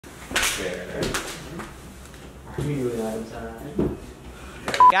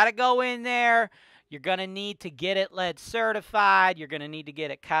Got to go in there. You're going to need to get it lead certified. You're going to need to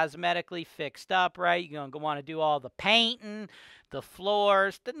get it cosmetically fixed up, right? You're going to want to do all the painting, the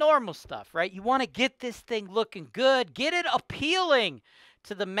floors, the normal stuff, right? You want to get this thing looking good. Get it appealing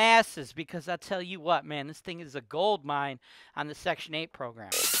to the masses, because I'll tell you what, man, this thing is a gold mine on the Section 8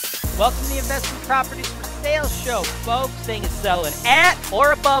 program. Welcome to the Investment Properties for Sale show, folks. Thing is selling at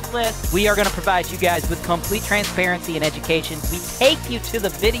or above list. We are going to provide you guys with complete transparency and education. We take you to the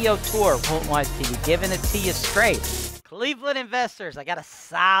video tour, HoltonWise TV, giving it to you straight. Cleveland investors, I got a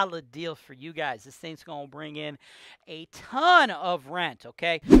solid deal for you guys. This thing's going to bring in a ton of rent,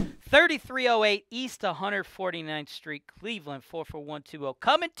 okay? 3308 East 149th Street, Cleveland, 44120.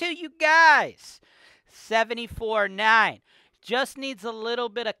 Coming to you guys, 74.9. Just needs a little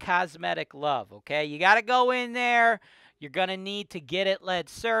bit of cosmetic love, okay? You got to go in there. You're going to need to get it lead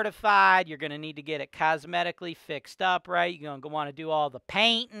certified. You're going to need to get it cosmetically fixed up, right? You're going to want to do all the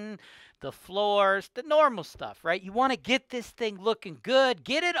painting, the floors, the normal stuff, right? You want to get this thing looking good.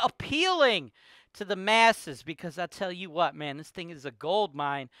 Get it appealing to the masses, because I'll tell you what, man, this thing is a gold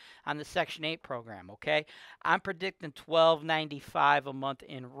mine on the Section 8 program, okay? I'm predicting $12.95 a month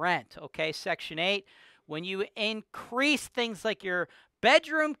in rent, okay? Section 8, when you increase things like your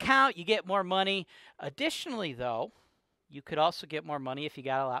bedroom count, you get more money. Additionally, though, you could also get more money if you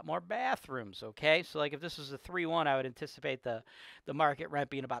got a lot more bathrooms, okay? So, like, if this was a 3-1, I would anticipate the market rent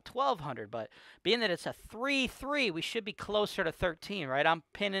being about $1,200. But being that it's a 3-3, we should be closer to 13, right? I'm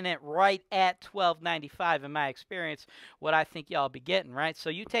pinning it right at $12.95 in my experience, what I think y'all be getting, right? So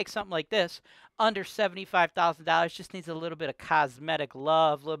you take something like this, under $75,000, just needs a little bit of cosmetic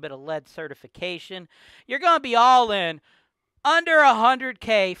love, a little bit of lead certification. You're going to be all in under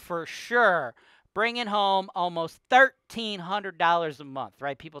 $100K for sure, bringing home almost $1,300 a month,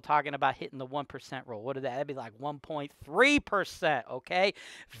 right? People talking about hitting the 1% rule. What is that? That'd be like 1.3%, okay?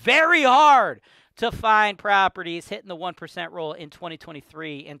 Very hard to find properties hitting the 1% rule in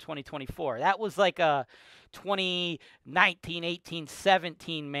 2023 and 2024. That was like a 2019, 18,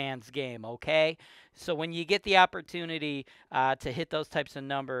 17 man's game, okay? So when you get the opportunity to hit those types of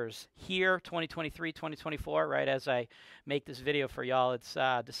numbers here, 2023, 2024, right, as I make this video for y'all, it's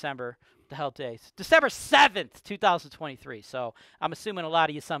December. The hell days? December 7th, 2023. So I'm assuming a lot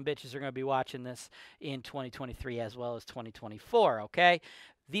of you some bitches are going to be watching this in 2023 as well as 2024, okay?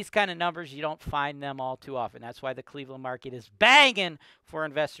 These kind of numbers, you don't find them all too often. That's why the Cleveland market is banging for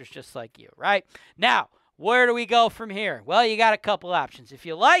investors just like you, right? Now, where do we go from here? Well, you got a couple options. If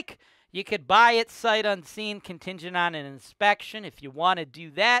you like, you could buy it sight unseen, contingent on an inspection. If you want to do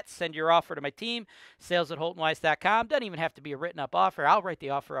that, send your offer to my team, sales@HoltonWise.com. Doesn't even have to be a written-up offer. I'll write the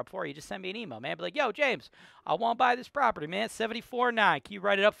offer up for you. Just send me an email, man. Be like, yo, James, I want to buy this property, man. 74.9. Can you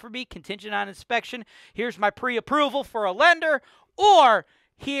write it up for me, contingent on inspection? Here's my pre-approval for a lender, or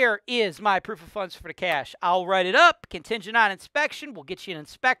here is my proof of funds for the cash. I'll write it up, contingent on inspection. We'll get you an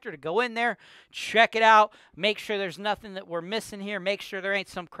inspector to go in there, check it out, make sure there's nothing that we're missing here, make sure there ain't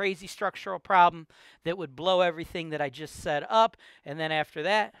some crazy structural problem that would blow everything that I just set up. And then after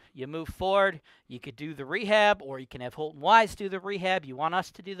that, you move forward. You could do the rehab, or you can have HoltonWise do the rehab. You want us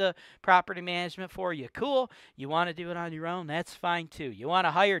to do the property management for you? Cool. You want to do it on your own? That's fine too. You want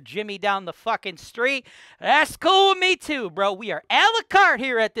to hire Jimmy down the fucking street? That's cool with me too, bro. We are a la carte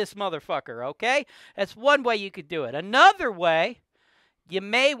here at this motherfucker, okay? That's one way you could do it. Another way, you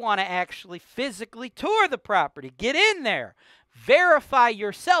may want to actually physically tour the property. Get in there. Verify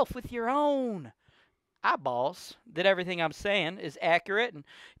yourself with your own eyeballs that everything I'm saying is accurate and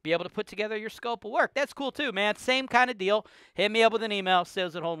be able to put together your scope of work. That's cool too, man. Same kind of deal. Hit me up with an email,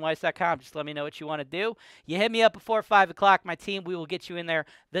 sales@HoltonWise.com. Just let me know what you want to do. You hit me up before 5 o'clock, my team, we will get you in there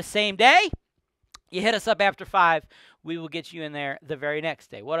the same day. You hit us up after 5, we will get you in there the very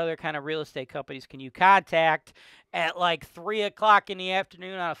next day. What other kind of real estate companies can you contact at like 3 o'clock in the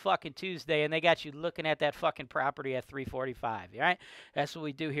afternoon on a fucking Tuesday, and they got you looking at that fucking property at 3:45, right? That's what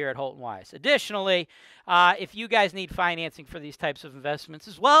we do here at HoltonWise. Additionally, if you guys need financing for these types of investments,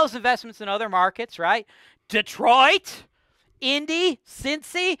 as well as investments in other markets, right? Detroit, Indy,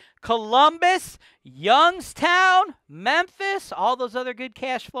 Cincy, Columbus, Youngstown, Memphis, all those other good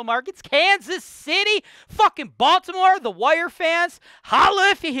cash flow markets, Kansas City, fucking Baltimore, the Wire fans,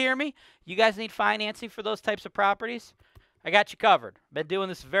 holla if you hear me. You guys need financing for those types of properties? I got you covered. Been doing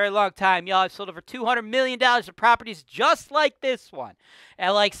this a very long time, y'all. I've sold over $200 million of properties just like this one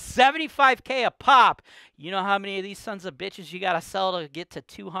at like $75K a pop. You know how many of these sons of bitches you got to sell to get to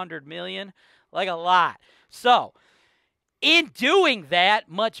 $200 million? Like a lot. So In doing that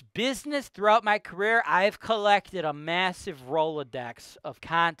much business throughout my career, I've collected a massive Rolodex of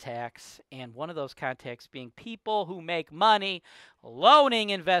contacts, and one of those contacts being people who make money loaning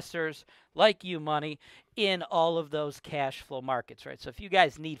investors like you money in all of those cash flow markets, right? So if you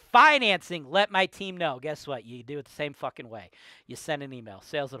guys need financing, let my team know. Guess what? You do it the same fucking way. You send an email,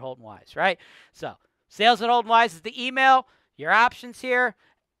 sales@HoltonWise, right? So sales@HoltonWise is the email. Your options here.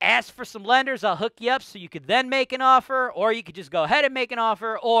 Ask for some lenders. I'll hook you up so you could then make an offer, or you could just go ahead and make an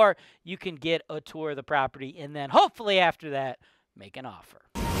offer, or you can get a tour of the property, and then hopefully after that, make an offer.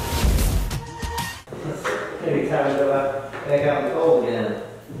 Maybe time to go back out in the cold again.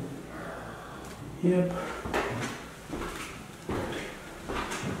 Yep.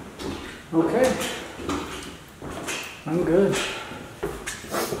 Okay. I'm good.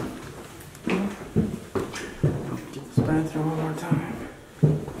 Get this bathroom one more time. Sure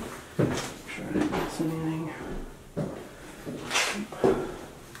I didn't miss anything.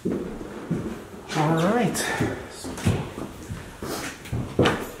 All right.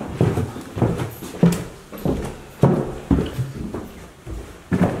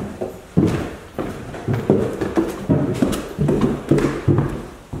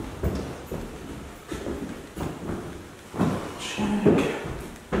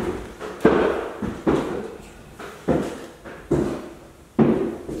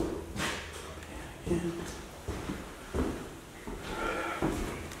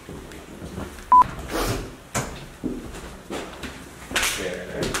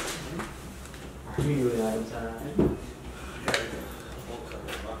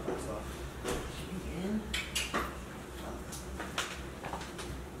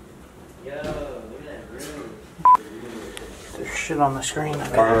 There's shit on the screen.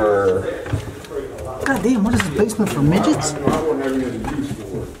 God damn, what is this basement for midgets? Ow,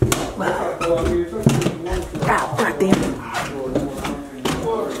 god damn it.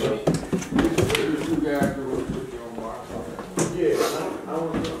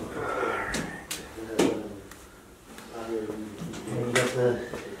 You got the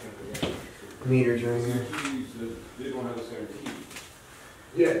meters right here. They don't have the same key.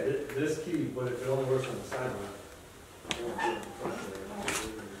 Yeah, this key, but if it only works on the side one.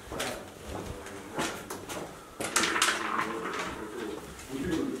 You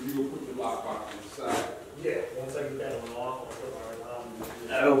will put the lockbox inside. Yeah, once I get that one off, I'll put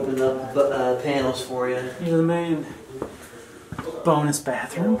my I opened up the panels for you. You're the man. Bonus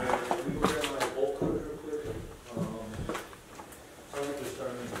bathroom.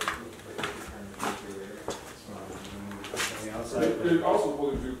 They're also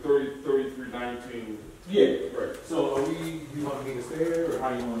supposed to do 3319. Yeah, Right. so are we, you want me to stay there, or how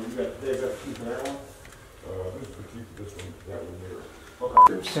you want, there's a key for that one? This is the key for this one, that one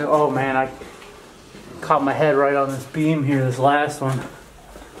there. Okay. Oh man, I caught my head right on this beam here, this last one.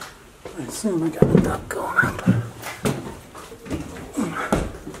 I assume we got a duct going up.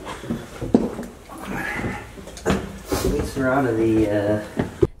 At least we're out of the,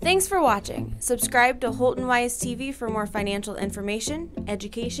 Thanks for watching. Subscribe to HoltonWise TV for more financial information,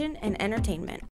 education, and entertainment.